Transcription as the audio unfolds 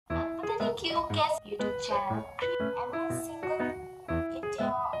नहीं क्यों कैसे YouTube channel am I single India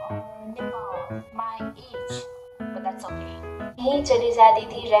or Nepal my age but that's okay यहीं चली जाती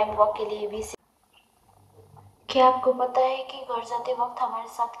थी रैंप वॉक के लिए भी। क्या आपको पता है कि घर जाते वक्त हमारे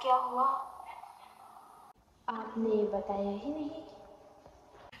साथ क्या हुआ? आपने बताया ही नहीं।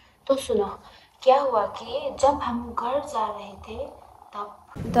 तो सुनो, क्या हुआ कि जब हम घर जा रहे थे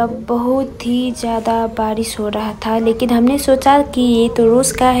तब बहुत ही ज़्यादा बारिश हो रहा था, लेकिन हमने सोचा कि ये तो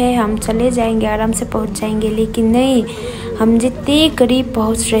रोज़ का है, हम चले जाएंगे, आराम से पहुंच जाएंगे। लेकिन नहीं, हम जितने करीब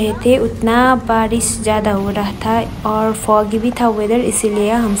पहुंच रहे थे उतना बारिश ज़्यादा हो रहा था और फॉगी भी था वेदर,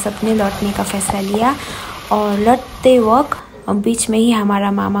 इसीलिए हम सब ने लौटने का फैसला लिया। और लौटते वक्त बीच में ही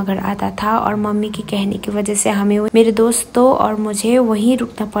हमारा मामा घर आता था और मम्मी के कहने की वजह से हमें मेरे दोस्तों और मुझे वहीं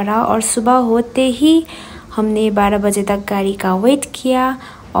रुकना पड़ा। और सुबह होते ही हमने 12 बजे तक गाड़ी का वेट किया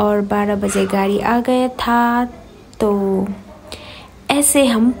और 12 बजे गाड़ी आ गया था। तो ऐसे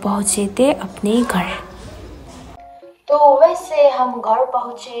हम पहुँचे थे अपने घर। तो वैसे हम घर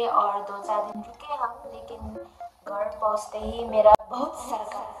पहुँचे और 2-4 दिन रुके हम, लेकिन घर पहुँचते ही मेरा बहुत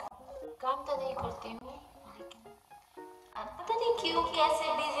सारा काम तो नहीं करती हूँ, लेकिन पता नहीं क्यों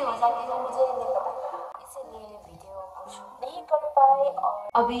कैसे बिजी हो जाती हूँ, मुझे नहीं पता, इसलिए वीडियो कुछ नहीं कर पाए। और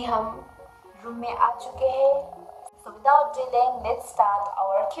अभी हम रूम में आ चुके हैं। So without delaying, let's start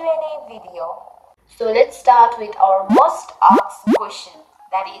our Q&A video. So let's start with our most asked question,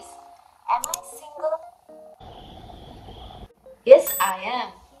 that is, am I single? Yes, I am.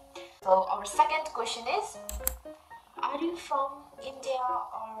 So our second question is, are you from India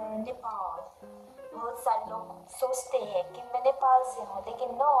or Nepal? बहुत सारे लोग सोचते हैं कि मैं नेपाल से हूँ, लेकिन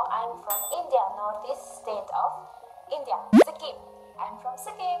no, I'm from India, northeast state of India, Sikkim. I'm from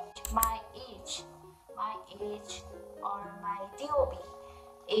Sikkim. My age or my DOB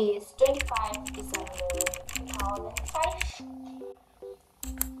is 25 December 2005.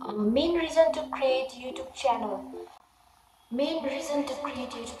 Main reason to create YouTube channel.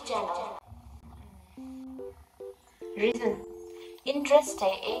 Reason interest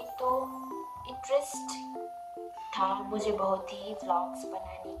है। एक तो इंटरेस्ट था मुझे बहुत ही व्लॉग्स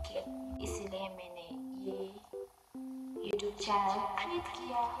बनाने के, इसीलिए मैंने ये YouTube channel create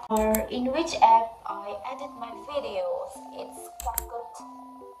किया। और in which app I edit my videos? It's CapCut,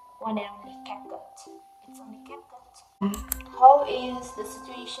 one and only CapCut. It's only CapCut. How is the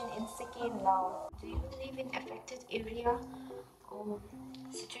situation in Sikkim now? Do you live in affected area?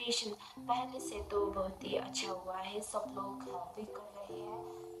 Situation पहले से तो बहुत ही अच्छा हुआ है, सब लोग हेल्प भी कर रहे हैं।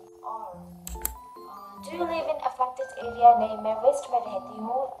 और do you live in affected area? नहीं, मैं वेस्ट में रहती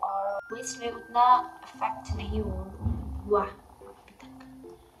हूँ और वेस्ट में उतना अफेक्ट नहीं हुआ अभी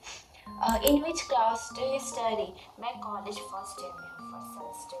तक। इन which class do you study? मैं कॉलेज फर्स्ट ईयर में हूँ, first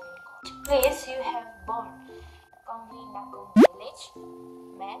semester in college. Place you have born? कंवी नाकुम village.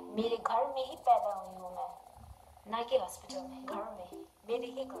 मैं मेरे घर में ही पैदा हुई हूँ, मैं ना कि हॉस्पिटल में, घर में, मेरे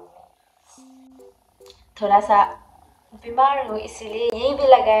ही घर में। थोड़ा सा बीमार हूँ इसीलिए यही भी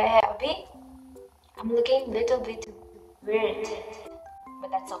लगाया है अभी। I'm looking little bit weird, but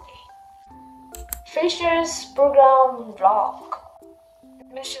that's okay. Freshers program vlog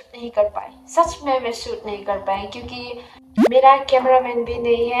मैं शूट नहीं कर पाई, सच में मैं शूट नहीं कर पाई क्योंकि मेरा कैमरामैन भी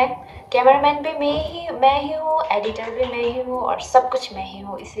नहीं है। कैमरामैन भी मैं ही हूँ, एडिटर भी मैं ही हूँ और सब कुछ मैं ही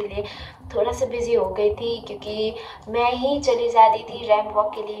हूँ, इसीलिए थोड़ा सा बिजी हो गई थी क्योंकि मैं ही चली जाती थी रैंप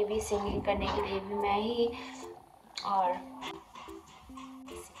वॉक के लिए भी, सिंगिंग करने के लिए भी मैं ही। और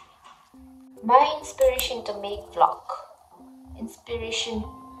my inspiration to make vlog, inspiration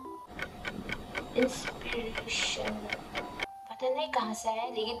पता नहीं कहाँ से आया,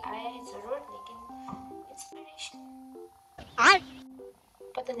 लेकिन आया है जरूर, लेकिन इंस्पिरेशन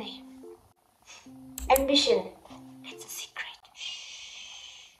पता नहीं। Ambition, it's a secret.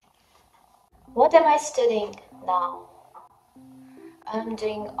 What am I studying now? I'm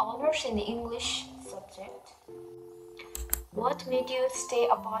doing honors in English subject. What made you stay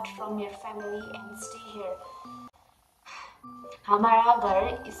apart from your family and stay here? हमारा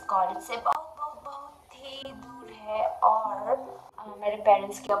घर इस कॉलेज से बहुत ही दूर है और मेरे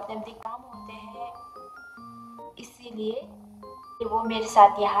पेरेंट्स के अपने भी काम होते हैं, इसीलिए वो मेरे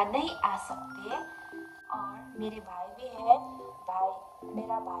साथ यहाँ नहीं आ सकते। और मेरे भाई भी है,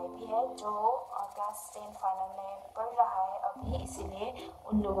 मेरा भाई भी है जो क्लास 10 फाइनल में पढ़ रहा है अभी, इसीलिए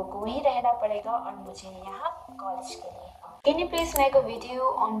उन लोगों को वहीं रहना पड़ेगा और मुझे यहाँ कॉलेज के लिए। Can you please make a video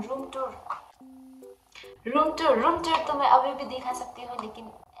on room tour? Room tour तो मैं अभी भी दिखा सकती हूँ,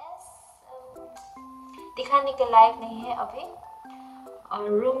 लेकिन दिखाने के लायक नहीं है अभी। और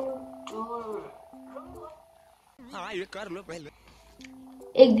रूम टूर हाँ ये कर लो पहले,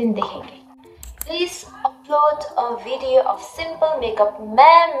 एक दिन देखेंगे। Please upload a video of simple makeup.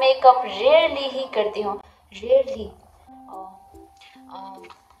 मैं मेकअप रेयरली ही करती हूँ, रेयरली,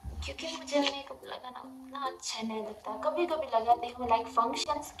 क्योंकि मुझे मेकअप लगाना उतना अच्छा नहीं लगता। कभी कभी लगाती हूँ, लाइक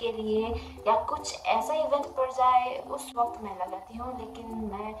फंक्शंस के लिए या कुछ ऐसा इवेंट पड़ जाए उस वक्त मैं लगाती हूँ, लेकिन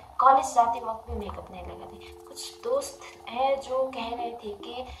मैं कॉलेज जाते वक्त भी मेकअप नहीं लगाती। कुछ दोस्त हैं जो कह रहे थे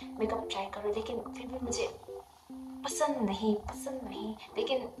कि मेकअप ट्राई करो, लेकिन फिर भी मुझे पसंद नहीं,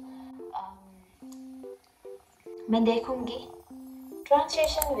 लेकिन मैं देखूंगी।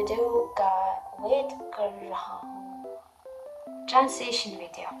 ट्रांसलेशन वीडियो का वेट कर रहा हूँ। ट्रांसलेशन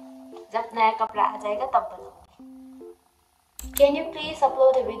वीडियो जब नया कपड़ा आ जाएगा तब बनाऊंगी। Can you please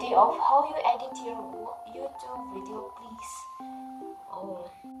upload a video of how you edit your YouTube video, please? Oh,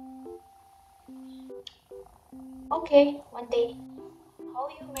 okay, one day. How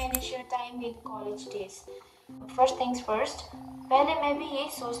you manage your time in college days? First things first, पहले मैं भी यही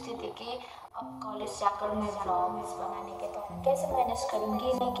सोचती थी कि अब कॉलेज जाकर मैं व्लॉग्स बनाने के तो कैसे मैनेज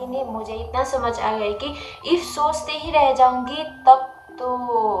करूँगी, लेकिन मुझे इतना समझ आ गया कि इफ़ सोचते ही रह जाऊँगी तब तो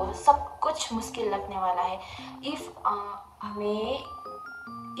सब कुछ मुश्किल लगने वाला है। इफ़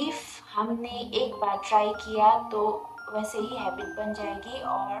हमने एक बार ट्राई किया तो वैसे ही हैबिट बन जाएगी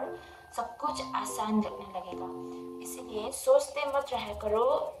और सब कुछ आसान लगने लगेगा। इसीलिए सोचते मत रहा करो,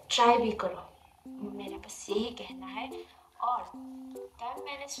 ट्राई भी करो, मेरा बस यही कहना है। और टाइम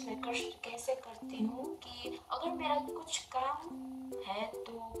मैनेज मैं कैसे करती हूँ कि अगर मेरा कुछ काम है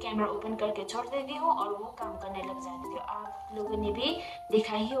तो कैमरा ओपन करके छोड़ देती हूँ और वो काम करने लग जाती हूँ। आप लोगों ने भी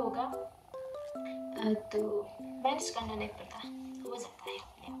देखा ही होगा। तो मैनेज करना नहीं पड़ता, हो जाता है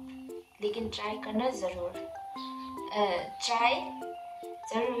अपने आप, लेकिन ट्राई करना ज़रूर,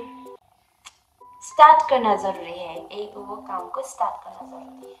 स्टार्ट करना ज़रूरी है। एक वो काम को स्टार्ट करना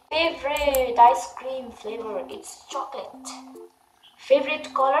ज़रूरी है। Favourite ice cream flavour, it's chocolate. Favourite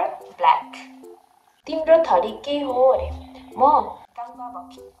colour black. तिम्रो थरी के हो अरे? म काङबा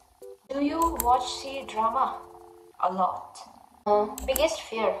भक्की। Do you watch C drama? अ लट। बिगेस्ट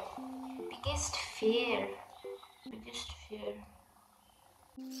फियर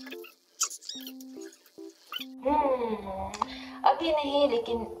अभी नहीं,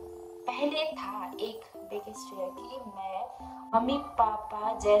 लेकिन पहले था एक बिगेस्ट फियर कि मैं मम्मी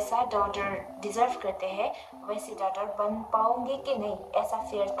पापा जैसा डॉटर डिजर्व करते हैं वैसी डॉटर बन पाऊंगी कि नहीं, ऐसा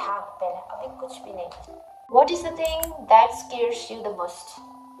फियर था पहले, अभी कुछ भी नहीं। What is the thing that scares you the most?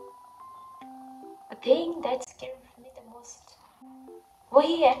 A thing that scares me the most,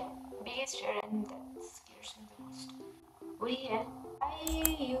 वही है biggest fear and that scares me the most, वही है। Why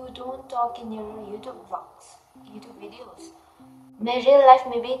you don't talk in your YouTube vlogs, YouTube videos? मैं real life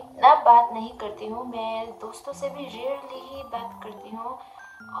में भी इतना बात नहीं करती हूँ, मैं दोस्तों से भी रेयरली ही बात करती हूँ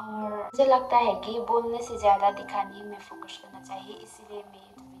और मुझे लगता है कि बोलने से ज़्यादा दिखाने में फोकस करना चाहिए, इसीलिए मैं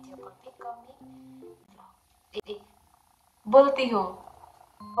यूट्यूब वीडियो पर भी कम ही बोलती हूँ।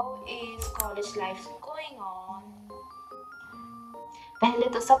 How is college life going on? पहले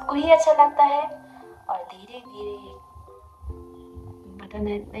तो सबको ही अच्छा लगता है और धीरे धीरे पता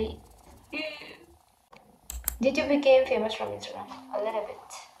नहीं। Did you become famous from Instagram? A little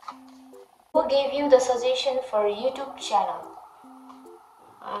bit. Who gave you the suggestion for YouTube channel?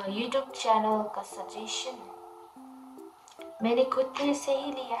 YouTube channel का suggestion मैंने खुद से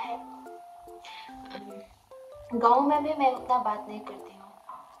ही लिया है। गांव में भी मैं उतना बात नहीं करती हूँ,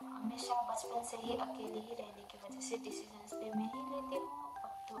 हमेशा बचपन से ही अकेले ही रहने की वजह से डिसीजंस भी मैं ही लेती हूँ,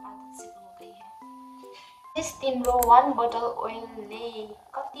 अब तो आदत सी हो गई है। This तिम्रो 1 bottle oil ले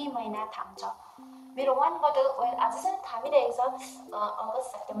कति महिना थाम्छ? मेरो 1 bottle oil आजसम्म थामिरहेको छ, अगस्त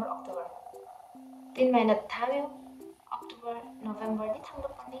सेप्टेम्बर अक्टोबर 3 महिना थाम्यो, अक्टोबर नोभेम्बर नि थाम्नु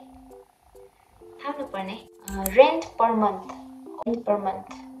पर्ने। Rent per month.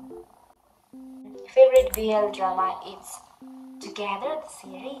 Favorite BL drama is Together the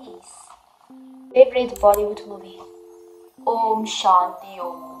series. Favorite Bollywood movie? Om Shanti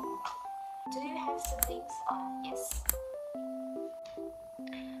Om. Do you have siblings? Yes.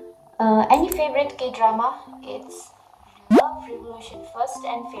 Any favorite K-drama? It's Love Revolution first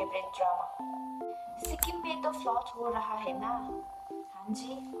and favorite drama. Sikkim में तो float हो रहा है ना? हाँ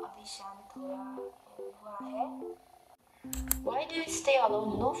जी, अभी शांत हुआ है। Why do you stay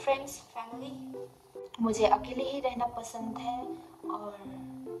alone? No friends, family? मुझे अकेले ही रहना पसंद है और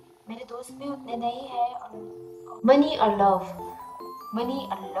मेरे दोस्त भी उतने नहीं है। और मनी और लव, मनी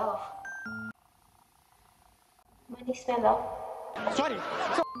से love, sorry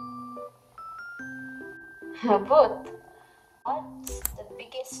both. What's the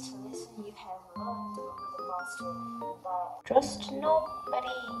biggest lesson you have learned over the past year? Trust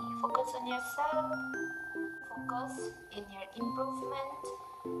nobody, focus on yourself, focus in your improvement.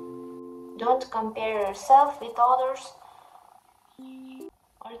 Don't compare yourself with others.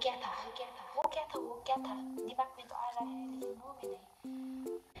 और क्या था वो क्या था दिमाग में तो आ रहा है लेकिन मुंह में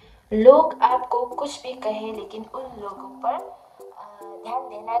नहीं। लोग आपको कुछ भी कहे लेकिन उन लोगों पर ध्यान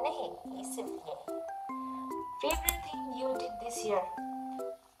देना नहीं, ये सिर्फ ये। Favorite thing you did this year?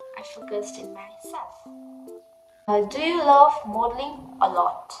 I focused in myself. Do you love modeling a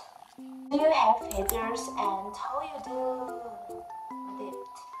lot? Do you have haters and how you deal with it?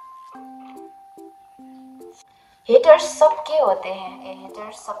 Haters सबके होते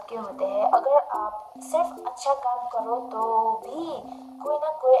हैं, अगर आप सिर्फ अच्छा काम करो तो भी कोई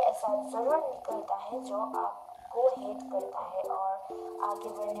ना कोई ऐसा जरूर निकलता है जो आपको हेट करता है, और आगे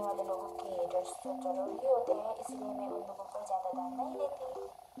बढ़ने वाले लोगों के हेटर्स तो जरूर ही होते हैं, इसलिए मैं उन लोगों पर ज़्यादा ध्यान नहीं देती।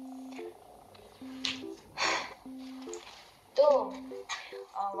 तो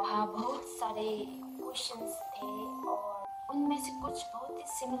वहाँ बहुत सारे क्वेश्चंस थे और उनमें से कुछ बहुत ही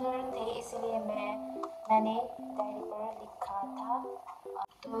सिमिलर थे, इसलिए मैंने डायरी पर लिखा था।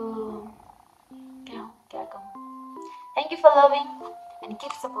 तो क्या कहूँ, thank you for loving and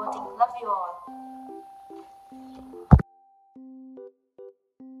keep supporting, love you all.